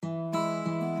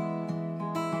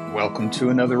Welcome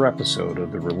to another episode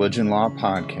of the Religion Law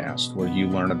Podcast, where you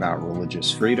learn about religious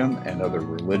freedom and other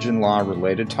religion law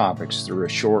related topics through a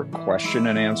short question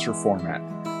and answer format.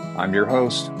 I'm your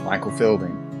host, Michael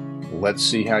Fielding. Let's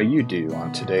see how you do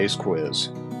on today's quiz.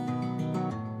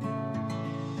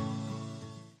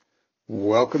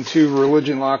 Welcome to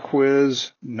Religion Law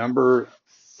Quiz number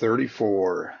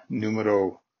 34,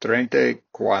 numero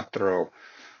 34.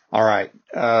 All right,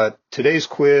 today's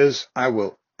quiz, I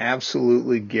will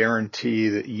absolutely guarantee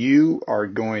that you are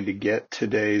going to get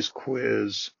today's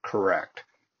quiz correct.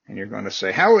 And you're going to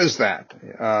say, how is that?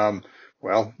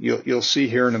 Well, you'll see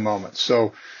here in a moment.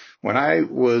 So when I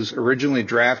was originally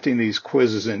drafting these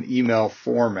quizzes in email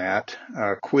format,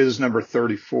 quiz number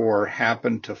 34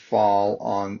 happened to fall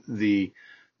on the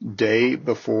day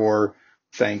before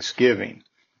Thanksgiving.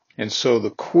 And so the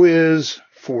quiz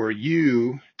for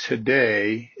you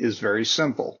today is very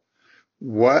simple.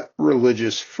 What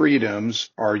religious freedoms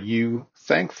are you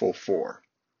thankful for?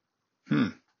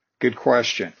 Good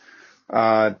question.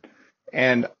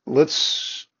 And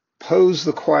let's pose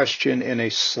the question in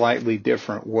a slightly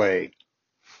different way.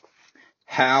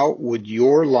 How would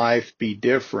your life be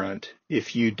different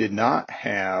if you did not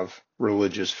have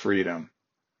religious freedom?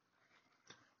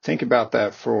 Think about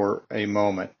that for a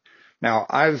moment. Now,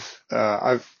 I've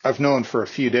known for a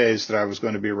few days that I was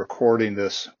going to be recording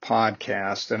this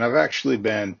podcast, and I've actually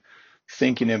been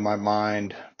thinking in my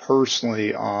mind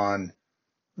personally on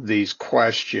these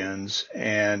questions.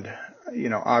 And,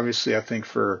 obviously I think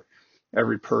for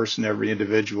every person, every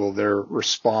individual, their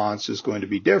response is going to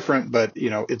be different, but,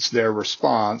 it's their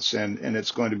response and it's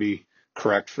going to be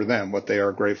correct for them, what they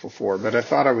are grateful for. But I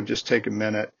thought I would just take a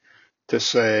minute to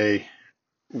say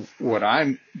what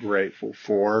I'm grateful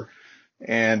for.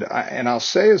 And I'll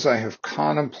say, as I have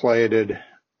contemplated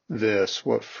this,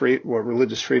 what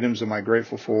religious freedoms am I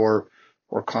grateful for,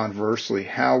 or conversely,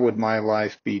 how would my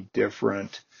life be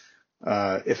different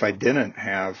if I didn't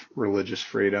have religious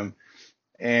freedom?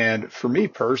 And for me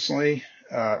personally,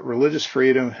 religious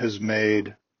freedom has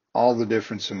made all the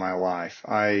difference in my life.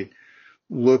 I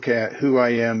look at who I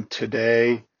am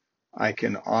today. I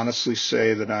can honestly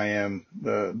say that I am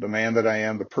the man that I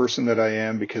am, the person that I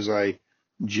am, because I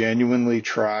genuinely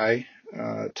try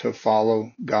to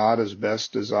follow God as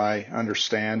best as I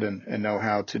understand and know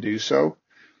how to do so.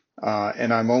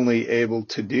 And I'm only able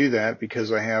to do that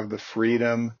because I have the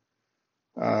freedom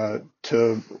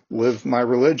to live my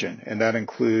religion. And that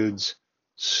includes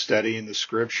studying the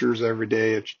scriptures every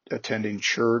day, attending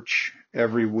church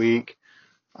every week.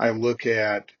 I look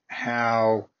at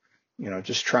how,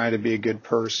 just trying to be a good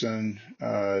person,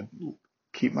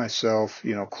 keep myself,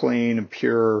 clean and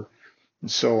pure, and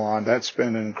so on. That's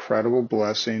been an incredible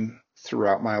blessing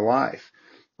throughout my life.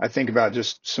 I think about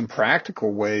just some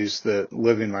practical ways that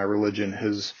living my religion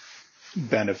has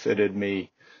benefited me.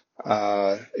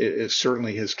 It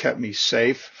certainly has kept me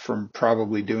safe from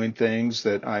probably doing things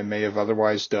that I may have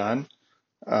otherwise done.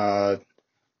 I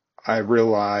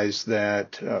realize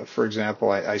that, for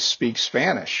example, I speak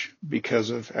Spanish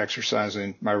because of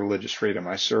exercising my religious freedom.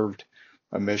 I served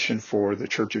a mission for the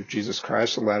Church of Jesus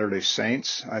Christ of Latter-day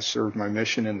Saints. I served my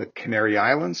mission in the Canary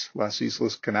Islands, Las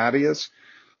Islas Canarias,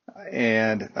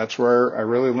 and that's where I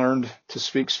really learned to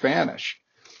speak Spanish.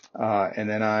 And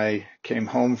then I came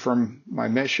home from my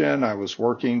mission. I was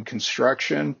working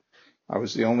construction. I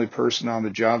was the only person on the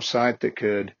job site that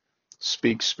could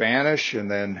speak Spanish. And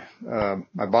then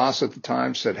my boss at the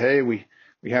time said, "Hey, we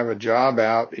have a job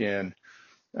out in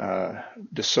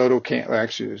DeSoto,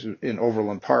 actually it was in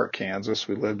Overland Park, Kansas.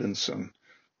 We lived in some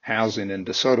housing in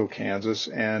DeSoto, Kansas.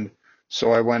 And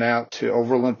so I went out to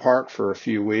Overland Park for a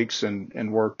few weeks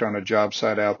and worked on a job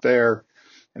site out there.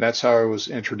 And that's how I was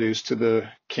introduced to the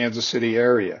Kansas City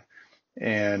area.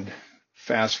 And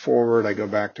fast forward, I go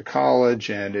back to college,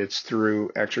 and it's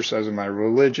through exercising my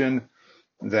religion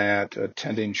that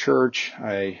attending church,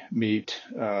 I meet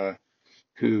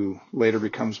who later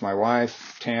becomes my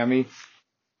wife, Tammy,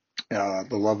 the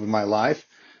love of my life.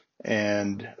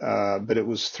 And but it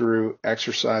was through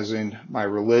exercising my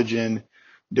religion,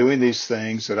 doing these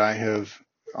things, that I have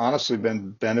honestly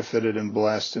been benefited and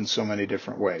blessed in so many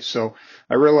different ways. So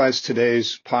I realize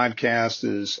today's podcast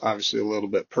is obviously a little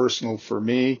bit personal for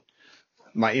me.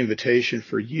 My invitation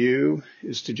for you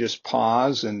is to just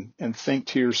pause and think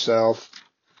to yourself,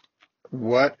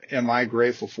 what am I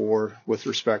grateful for with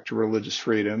respect to religious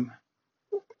freedom?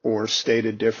 Or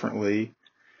stated differently,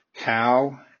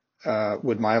 how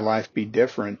would my life be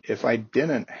different if I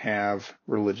didn't have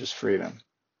religious freedom?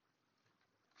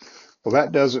 Well,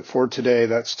 that does it for today.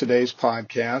 That's today's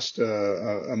podcast,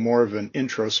 a more of an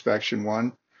introspection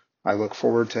one. I look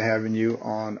forward to having you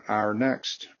on our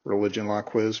next Religion Law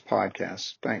Quiz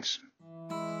podcast. Thanks.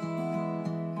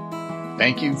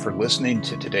 Thank you for listening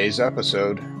to today's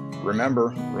episode.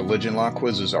 Remember, religion law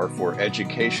quizzes are for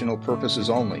educational purposes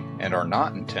only and are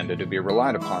not intended to be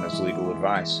relied upon as legal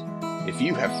advice. If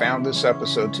you have found this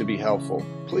episode to be helpful,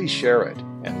 please share it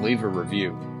and leave a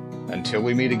review. Until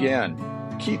we meet again,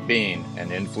 keep being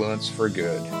an influence for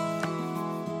good.